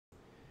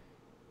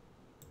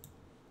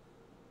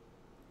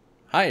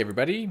Hi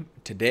everybody,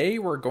 today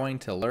we're going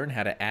to learn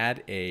how to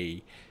add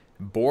a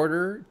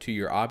border to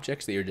your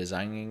objects that you're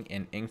designing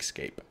in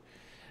Inkscape.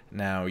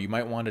 Now you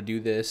might want to do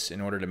this in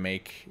order to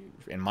make,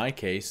 in my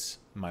case,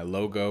 my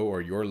logo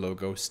or your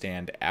logo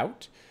stand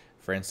out.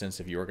 For instance,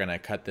 if you were going to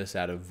cut this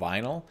out of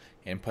vinyl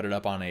and put it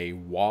up on a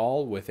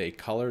wall with a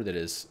color that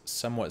is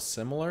somewhat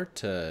similar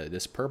to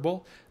this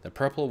purple, the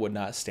purple would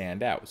not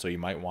stand out, so you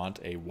might want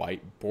a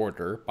white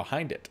border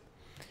behind it.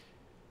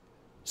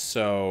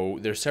 So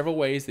there's several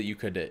ways that you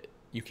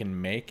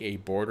can make a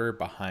border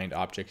behind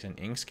objects in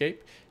Inkscape.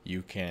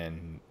 You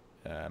can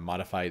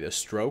modify the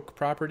stroke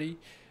property.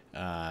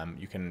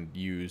 You can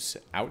use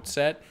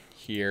outset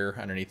here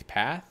underneath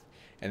path,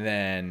 and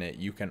then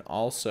you can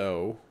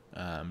also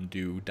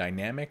do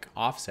dynamic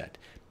offset.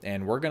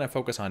 And we're going to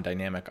focus on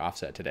dynamic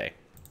offset today.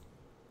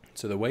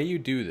 So the way you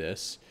do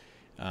this,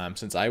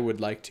 since I would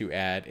like to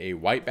add a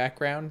white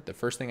background, the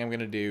first thing I'm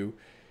going to do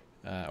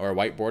or a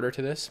white border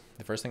to this,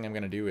 the first thing I'm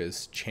going to do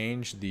is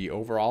change the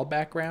overall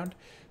background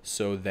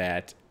so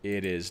that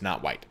it is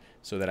not white,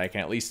 so that I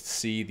can at least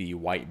see the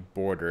white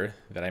border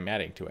that I'm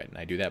adding to it. And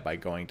I do that by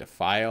going to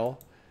File,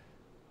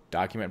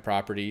 Document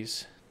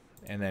Properties,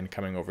 and then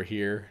coming over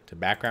here to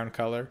Background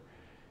Color,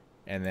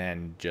 and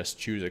then just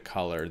choose a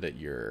color that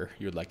you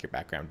would like your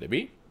background to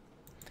be.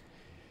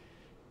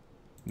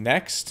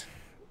 Next,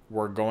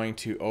 we're going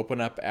to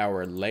open up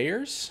our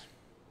layers.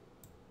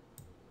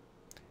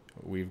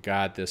 We've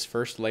got this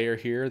first layer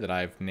here that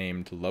I've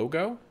named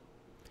Logo.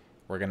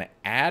 We're going to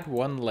add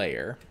one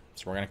layer,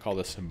 so we're going to call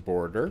this a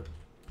border.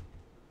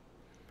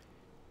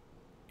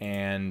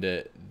 And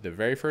the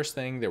very first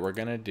thing that we're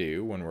going to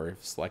do when we're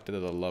selected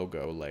the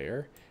logo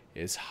layer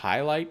is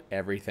highlight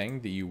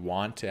everything that you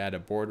want to add a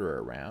border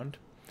around.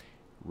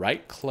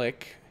 Right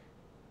click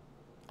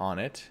on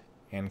it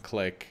and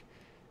click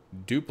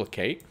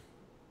duplicate.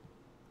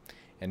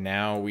 And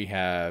now we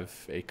have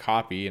a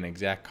copy, an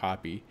exact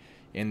copy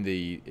in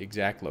the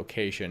exact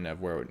location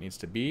of where it needs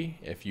to be.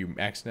 If you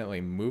accidentally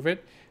move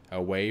it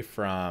away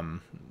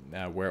from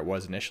where it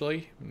was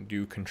initially,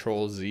 do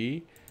Control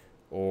Z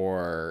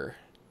or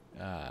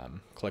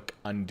click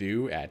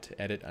undo at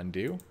edit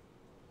undo.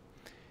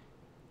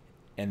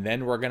 And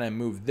then we're going to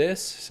move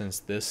this, since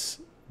the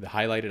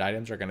highlighted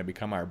items are going to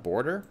become our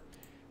border.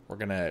 We're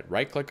going to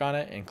right click on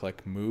it and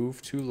click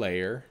move to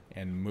layer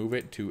and move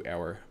it to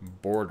our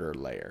border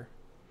layer.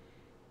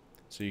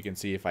 So you can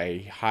see if I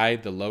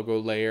hide the logo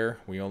layer,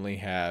 we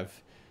have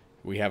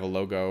a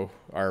logo,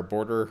 our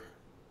border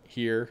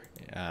here,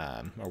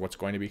 or what's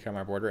going to become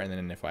our border. And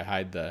then if I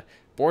hide the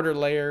border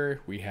layer,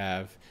 we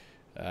have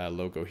a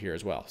logo here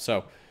as well.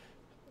 So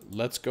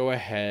let's go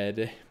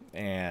ahead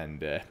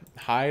and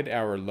hide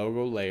our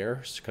logo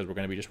layers, because we're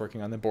going to be just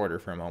working on the border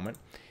for a moment.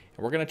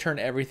 And we're going to turn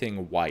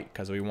everything white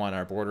because we want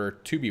our border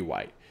to be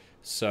white.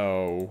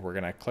 So we're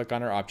going to click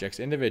on our objects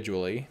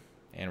individually,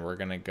 and we're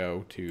going to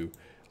go to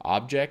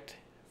Object,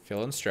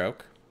 Fill and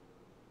Stroke,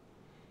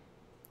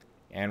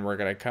 and we're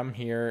going to come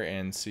here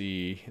and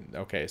see,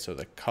 okay, so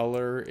the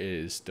color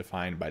is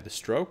defined by the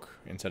stroke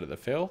instead of the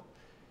fill.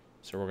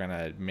 So we're going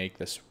to make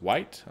this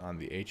white on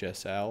the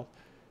HSL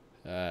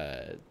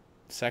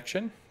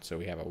section. So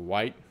we have a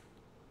white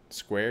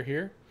square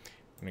here.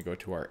 I'm going to go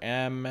to our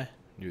M,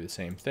 do the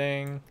same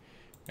thing.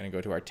 I'm going to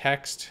go to our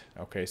text.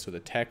 Okay, so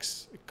the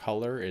text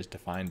color is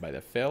defined by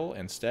the fill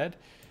instead.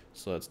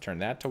 So let's turn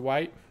that to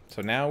white.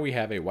 So now we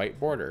have a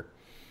white border.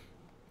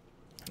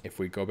 If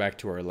we go back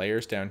to our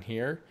layers down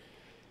here,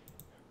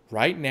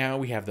 right now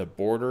we have the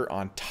border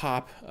on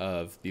top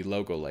of the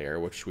logo layer,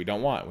 which we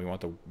don't want. We want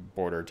the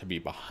border to be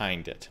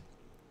behind it.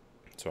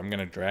 So I'm going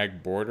to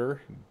drag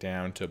border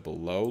down to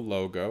below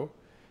logo.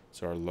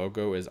 So our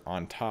logo is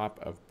on top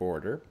of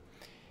border.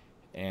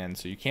 And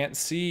so you can't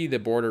see the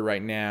border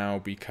right now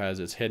because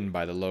it's hidden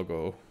by the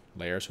logo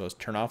layer. So let's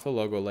turn off the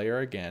logo layer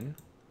again.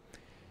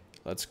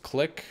 Let's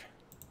click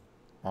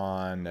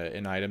on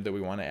an item that we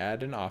want to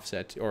add an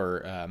offset or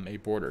a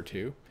border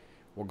to.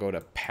 We'll go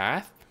to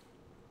Path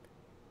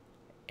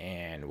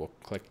and we'll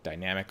click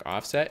Dynamic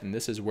Offset, and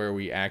this is where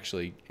we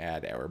actually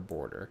add our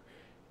border.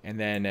 And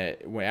then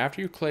after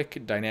you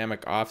click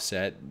Dynamic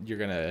Offset, you're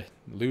going to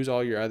lose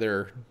all your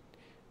other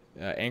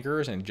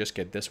anchors and just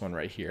get this one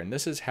right here. And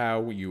this is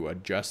how you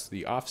adjust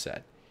the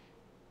offset.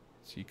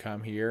 So you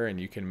come here and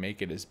you can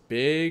make it as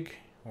big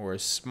or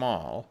as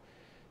small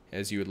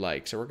as you would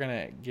like. So we're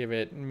going to give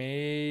it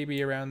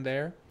maybe around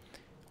there.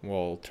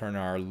 We'll turn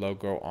our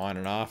logo on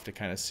and off to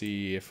kind of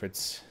see if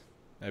it's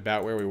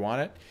about where we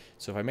want it.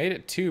 So if I made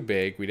it too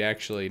big, we'd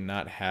actually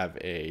not have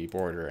a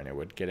border and it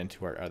would get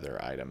into our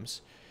other items.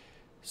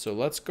 So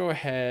let's go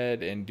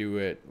ahead and do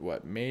it,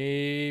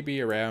 maybe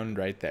around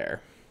right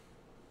there.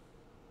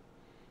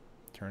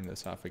 Turn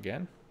this off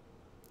again.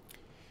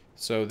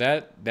 So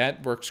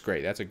that works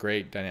great. That's a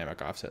great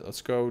dynamic offset.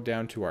 Let's go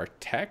down to our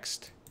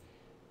text.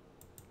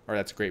 Or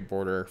that's a great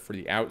border for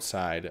the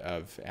outside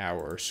of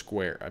our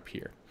square up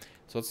here.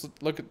 So let's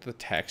look at the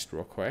text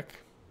real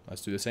quick.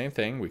 Let's do the same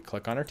thing. We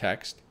click on our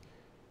text.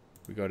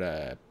 We go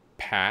to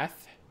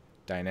Path,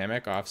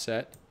 Dynamic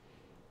Offset.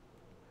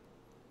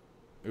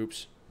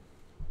 Oops.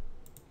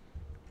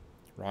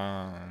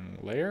 Wrong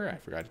layer. I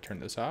forgot to turn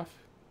this off.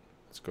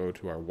 Let's go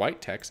to our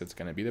white text. It's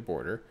going to be the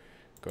border.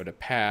 Go to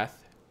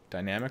path,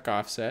 dynamic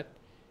offset,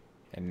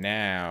 and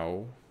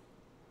now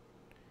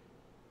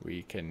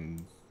we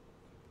can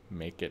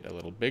make it a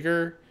little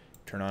bigger.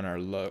 Turn on our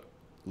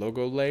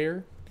logo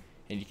layer,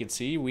 and you can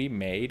see we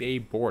made a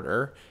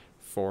border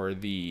for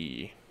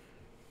the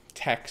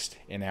text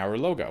in our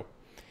logo.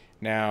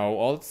 Now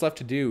all that's left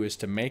to do is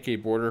to make a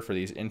border for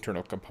these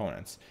internal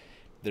components.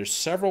 There's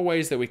several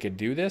ways that we could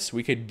do this.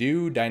 We could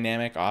do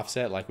dynamic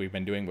offset like we've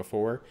been doing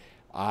before.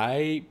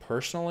 I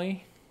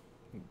personally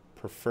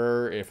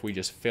prefer if we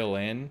just fill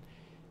in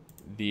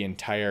the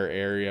entire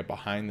area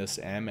behind this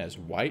M as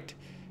white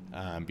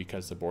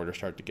because the borders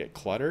start to get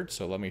cluttered.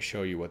 So let me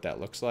show you what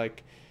that looks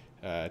like.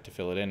 To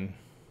fill it in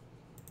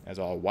as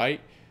all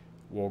white,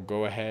 we'll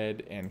go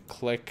ahead and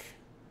click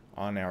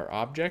on our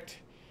object,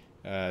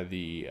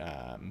 the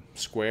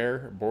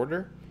square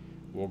border.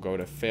 We'll go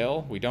to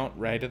fill. We don't,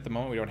 right at the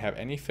moment, we don't have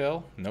any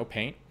fill, no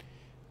paint.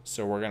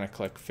 So we're going to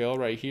click fill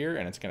right here,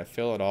 and it's going to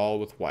fill it all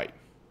with white.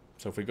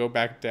 So if we go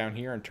back down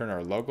here and turn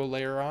our logo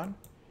layer on,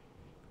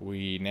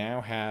 we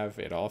now have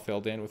it all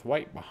filled in with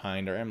white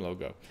behind our M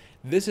logo.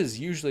 This is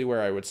usually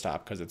where I would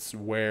stop because it's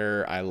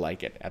where I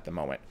like it at the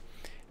moment.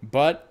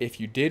 But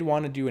if you did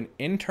want to do an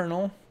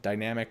internal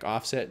dynamic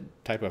offset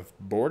type of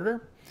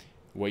border,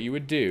 what you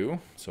would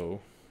do,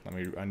 so let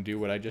me undo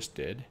what I just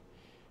did.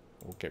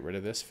 We'll get rid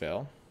of this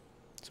fill.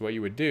 So what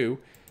you would do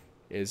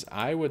is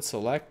I would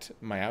select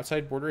my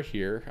outside border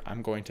here.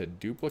 I'm going to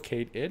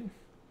duplicate it.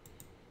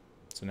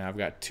 So now I've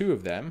got two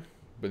of them,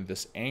 but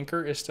this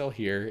anchor is still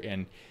here,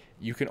 and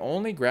you can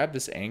only grab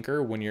this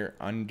anchor when you're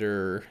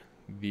under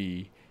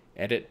the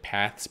edit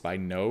paths by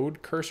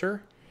node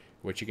cursor,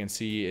 which you can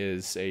see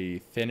is a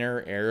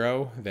thinner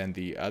arrow than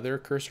the other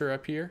cursor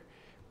up here,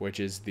 which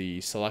is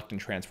the select and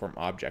transform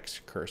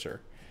objects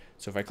cursor.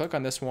 So if I click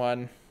on this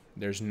one,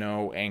 there's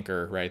no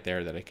anchor right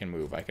there that I can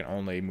move. I can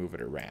only move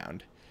it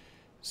around.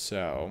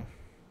 So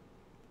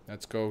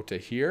let's go to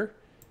here,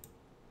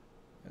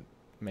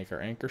 make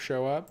our anchor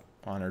show up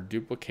on our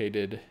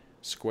duplicated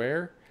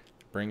square,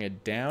 bring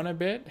it down a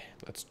bit.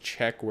 Let's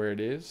check where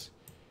it is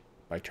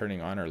by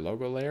turning on our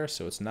logo layer.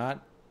 So it's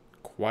not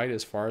quite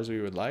as far as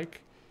we would like.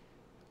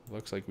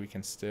 Looks like we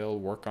can still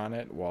work on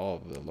it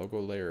while the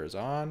logo layer is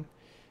on.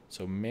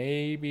 So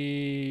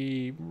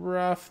maybe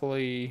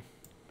roughly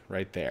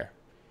right there.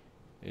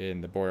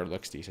 And the border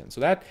looks decent. So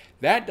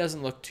that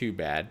doesn't look too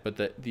bad, but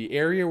the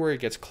area where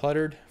it gets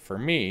cluttered for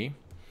me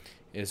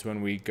is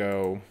when we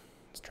go,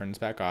 let's turn this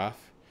back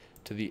off,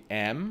 to the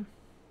M.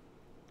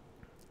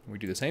 We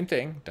do the same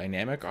thing,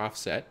 dynamic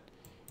offset.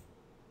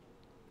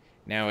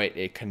 Now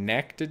it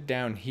connected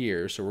down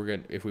here, so we're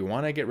good. If we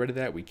want to get rid of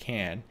that, we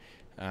can,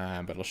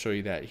 but I'll show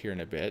you that here in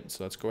a bit.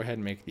 So let's go ahead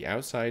and make the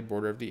outside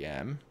border of the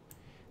M.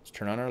 Let's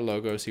turn on our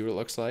logo, see what it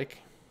looks like.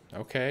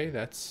 Okay,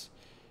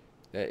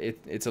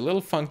 it's a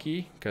little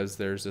funky because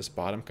there's this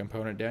bottom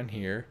component down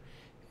here,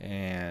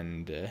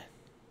 and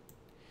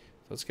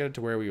let's get it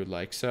to where we would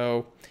like.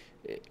 So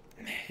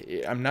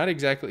I'm not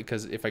exactly,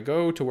 because if I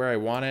go to where I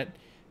want it,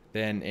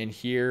 then in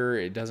here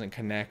it doesn't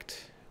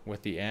connect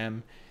with the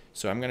M.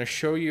 So I'm going to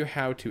show you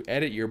how to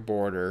edit your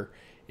border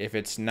if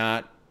it's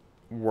not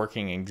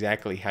working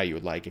exactly how you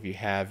would like, if you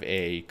have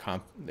a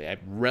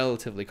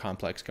relatively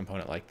complex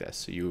component like this.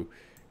 So you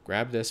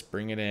grab this,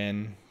 bring it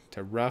in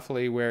to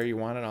roughly where you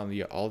want it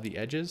on all the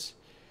edges.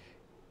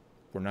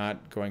 We're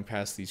not going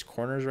past these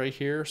corners right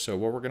here. So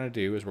what we're going to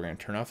do is we're going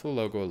to turn off the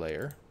logo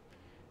layer.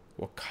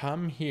 We'll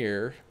come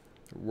here.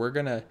 We're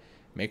going to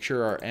make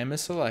sure our M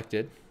is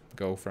selected.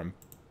 Go from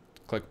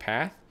click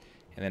path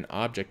and then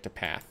object to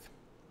path.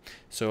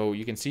 So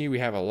you can see we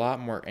have a lot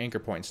more anchor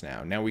points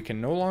now. Now we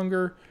can no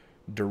longer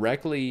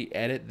directly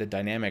edit the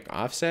dynamic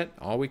offset.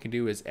 All we can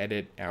do is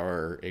edit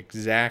our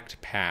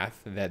exact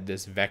path that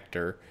this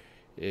vector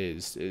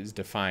is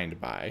defined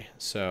by.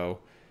 So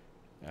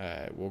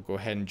we'll go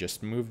ahead and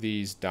just move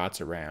these dots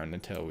around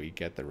until we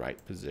get the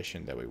right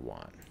position that we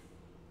want.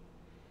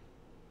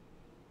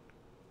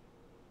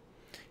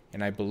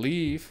 And I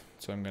believe,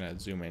 so I'm going to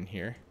zoom in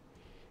here,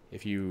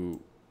 if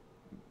you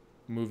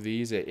move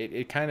these,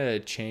 it kind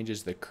of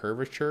changes the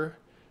curvature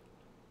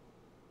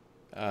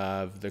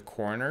of the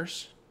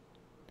corners.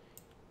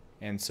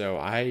 And so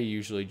I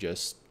usually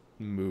just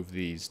move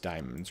these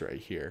diamonds right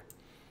here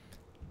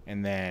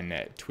and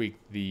then tweak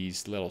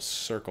these little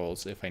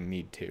circles if I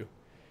need to.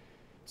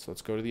 So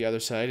let's go to the other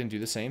side and do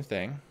the same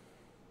thing.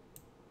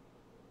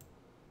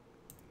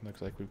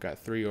 Looks like we've got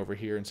 3 over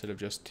here instead of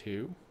just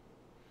 2.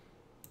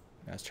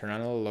 Now let's turn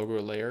on the logo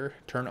layer,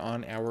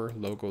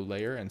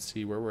 and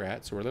see where we're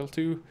at. So we're a little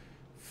too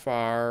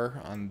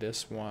far on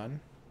this one.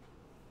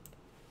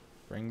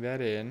 Bring that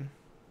in.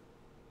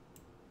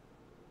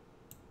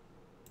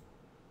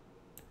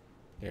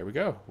 There we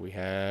go. We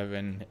have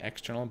an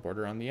external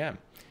border on the M.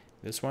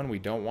 This one we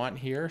don't want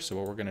here, so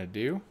what we're going to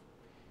do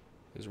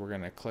is we're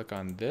going to click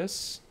on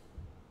this.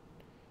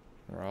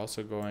 We're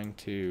also going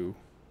to,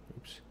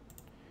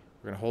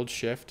 we're going to hold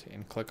shift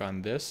and click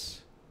on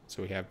this.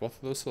 So we have both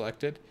of those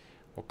selected.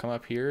 We'll come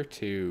up here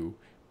to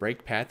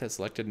break path at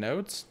selected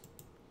nodes.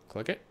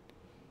 Click it.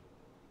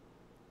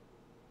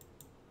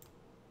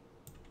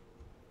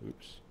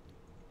 Oops.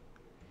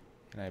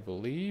 And I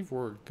believe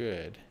we're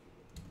good.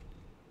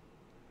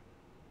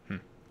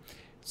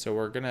 So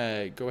we're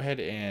gonna go ahead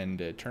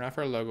and turn off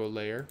our logo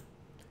layer.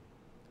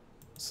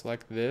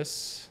 Select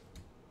this.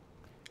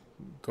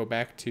 Go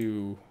back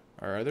to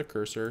our other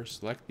cursor.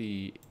 Select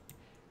the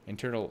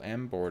internal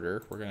M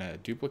border. We're gonna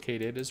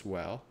duplicate it as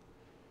well.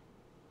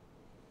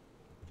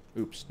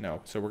 Oops,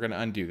 no. So we're gonna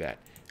undo that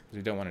because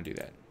we don't want to do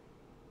that.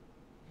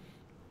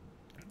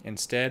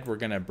 Instead, we're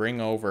gonna bring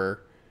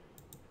over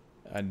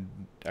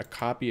a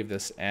copy of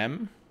this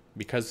M,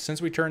 because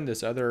since we turned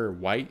this other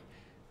white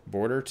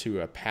border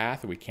to a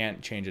path, we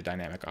can't change a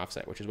dynamic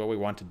offset, which is what we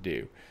want to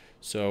do.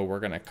 So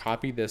we're going to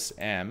copy this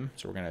M.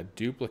 So we're going to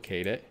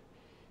duplicate it.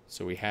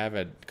 So we have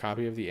a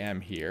copy of the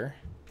M here.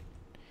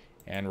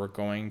 And we're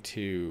going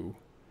to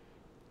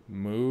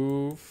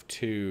move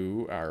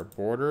to our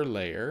border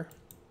layer.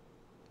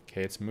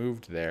 Okay, it's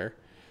moved there.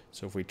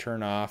 So if we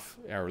turn off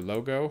our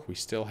logo, we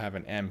still have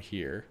an M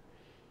here.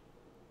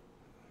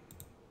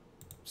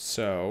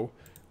 So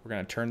we're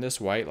going to turn this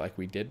white like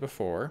we did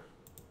before.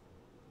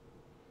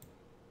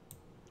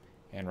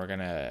 And we're going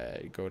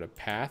to go to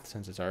path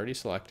since it's already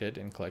selected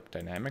and click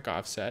dynamic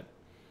offset.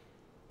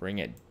 Bring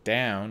it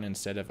down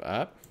instead of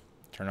up.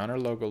 Turn on our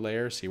logo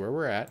layer, see where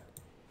we're at.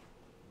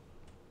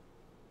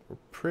 We're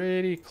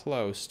pretty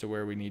close to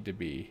where we need to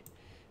be.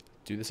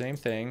 Do the same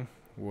thing.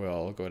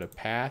 We'll go to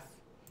path,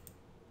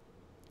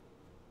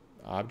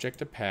 object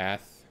to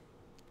path,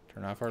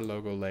 turn off our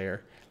logo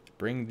layer.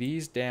 Bring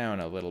these down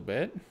a little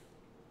bit.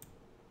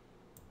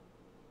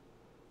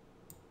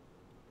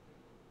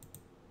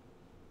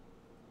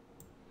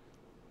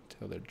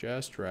 Until they're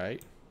just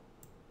right.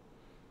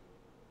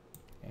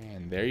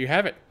 And there you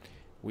have it.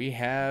 We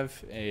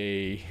have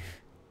a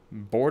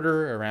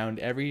border around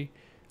every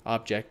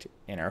object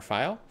in our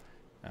file.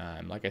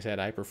 Like I said,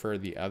 I prefer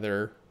the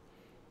other,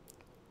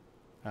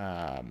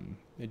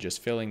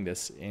 just filling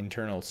this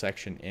internal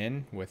section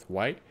in with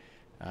white.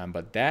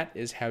 But that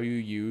is how you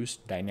use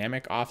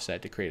dynamic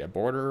offset to create a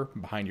border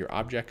behind your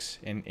objects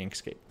in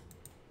Inkscape.